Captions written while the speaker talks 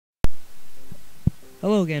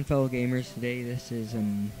Hello again, fellow gamers. Today,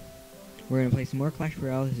 we're gonna play some more Clash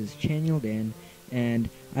Royale. This is Channel Dan, and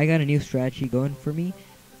I got a new strategy going for me.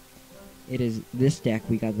 It is this deck.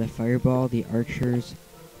 We got the Fireball, the Archers,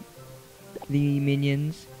 the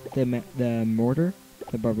Minions, the Mortar,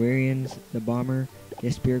 the Barbarians, the Bomber, the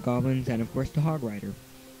Spear Goblins, and of course the Hog Rider.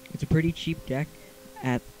 It's a pretty cheap deck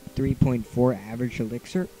at 3.4 average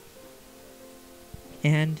elixir,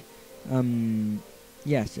 and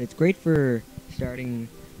yes, it's great for starting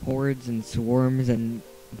hordes and swarms and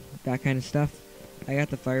that kind of stuff. I got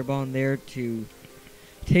the Fireball in there to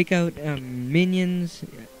take out minions,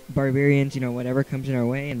 barbarians, whatever comes in our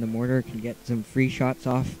way, and the Mortar can get some free shots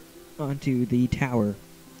off onto the tower.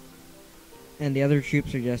 And the other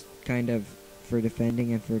troops are just kind of for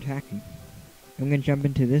defending and for attacking. I'm going to jump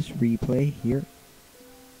into this replay here,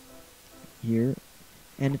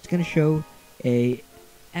 and it's going to show a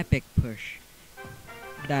epic push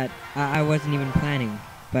that I wasn't even planning,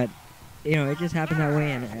 but it just happened that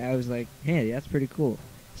way, and I was like, hey, that's pretty cool.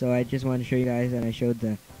 So I just wanted to show you guys, and I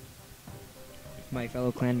showed my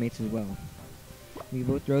fellow clanmates as well. We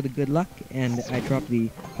both throw the good luck, and I dropped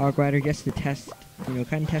the Hog Rider just to test, kind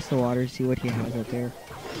of test the water, see what he has out there.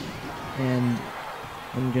 And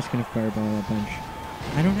I'm just gonna fireball a bunch.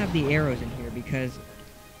 I don't have the arrows in here because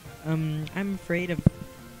I'm afraid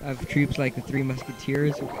of troops like the Three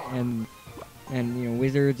Musketeers and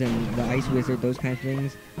wizards and the ice wizard, those kind of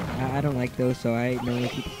things. I don't like those, so I normally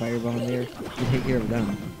keep a fireball in there to take care of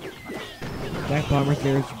them. That bomber's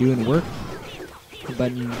there is doing work,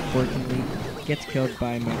 but unfortunately gets killed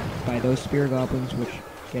by those spear goblins, which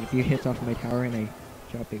get a few hits off my tower, and I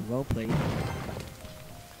drop a well played.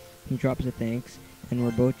 He drops a thanks, and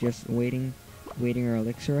we're both just waiting our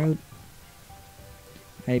elixir out.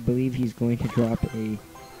 I believe he's going to drop a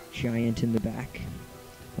giant in the back,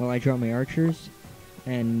 while I drop my archers,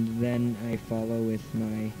 and then I follow with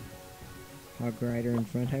my Hog Rider in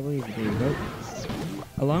front, I believe. There you go.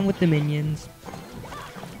 Along with the minions,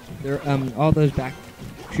 all those back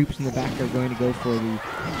troops in the back are going to go for the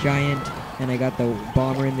giant, and I got the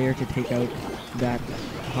bomber in there to take out that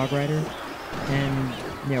Hog Rider. And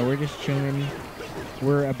yeah, we're just chilling.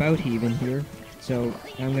 We're about even here, so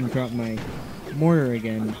I'm going to drop my mortar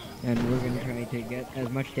again, and we're going to try to get as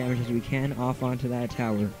much damage as we can off onto that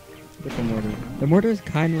tower with the mortar. The mortar is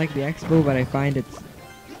kind of like the Expo, but I find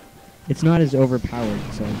it's not as overpowered.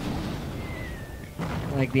 So,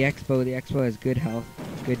 like the Expo has good health,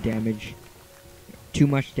 good damage, too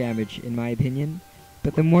much damage in my opinion.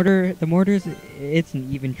 But the mortar's it's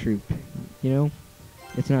an even troop.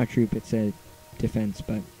 It's not a troop, it's a defense.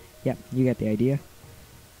 But yeah, you get the idea.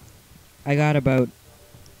 I got about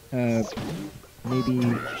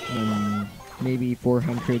maybe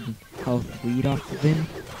 400 health lead off of him,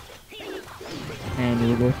 and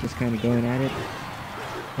we're both just kind of going at it.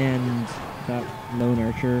 And that lone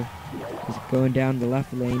archer is going down the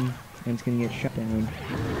left lane, and it's going to get shut down.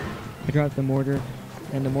 I dropped the mortar,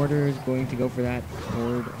 and the mortar is going to go for that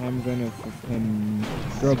horde. I'm going to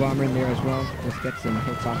throw a bomber in there as well, just get some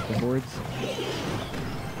hits off the hordes.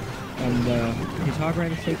 And his Hog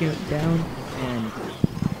Rider is taking it down, and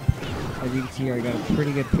as you can see here, I got a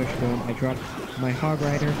pretty good push going. I dropped my Hog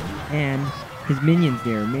Rider and his minions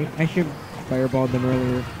there. Maybe I should have fireballed them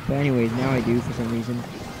earlier, but anyways, now I do for some reason.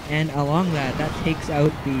 And along that takes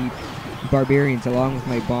out the barbarians along with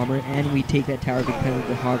my bomber, and we take that tower because of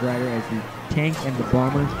the Hog Rider as the tank, and the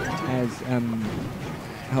bomber as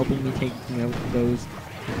helping me take those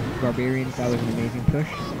barbarians. That was an amazing push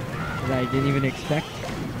that I didn't even expect.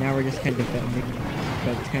 Now we're just kind of defending,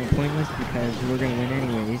 but it's kind of pointless because we're going to win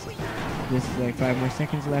anyways. This is like 5 more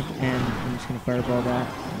seconds left, and I'm just going to fireball that,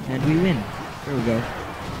 and we win. There we go.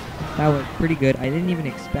 That was pretty good. I didn't even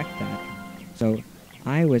expect that, so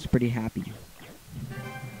I was pretty happy.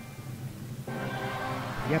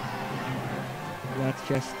 Yep. That's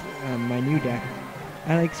just my new deck.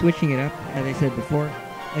 I like switching it up, as I said before.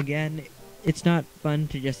 Again, it's not fun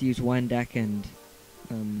to just use one deck, and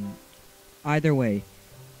either way,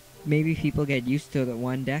 maybe people get used to the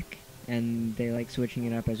one deck and they like switching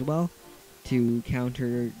it up as well to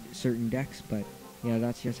counter certain decks, but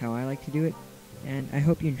that's just how I like to do it. And I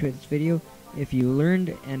hope you enjoyed this video. If you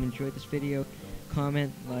learned and enjoyed this video,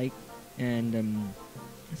 comment, like, and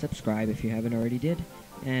subscribe if you haven't already did.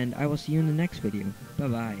 And I will see you in the next video. Bye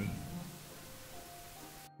bye.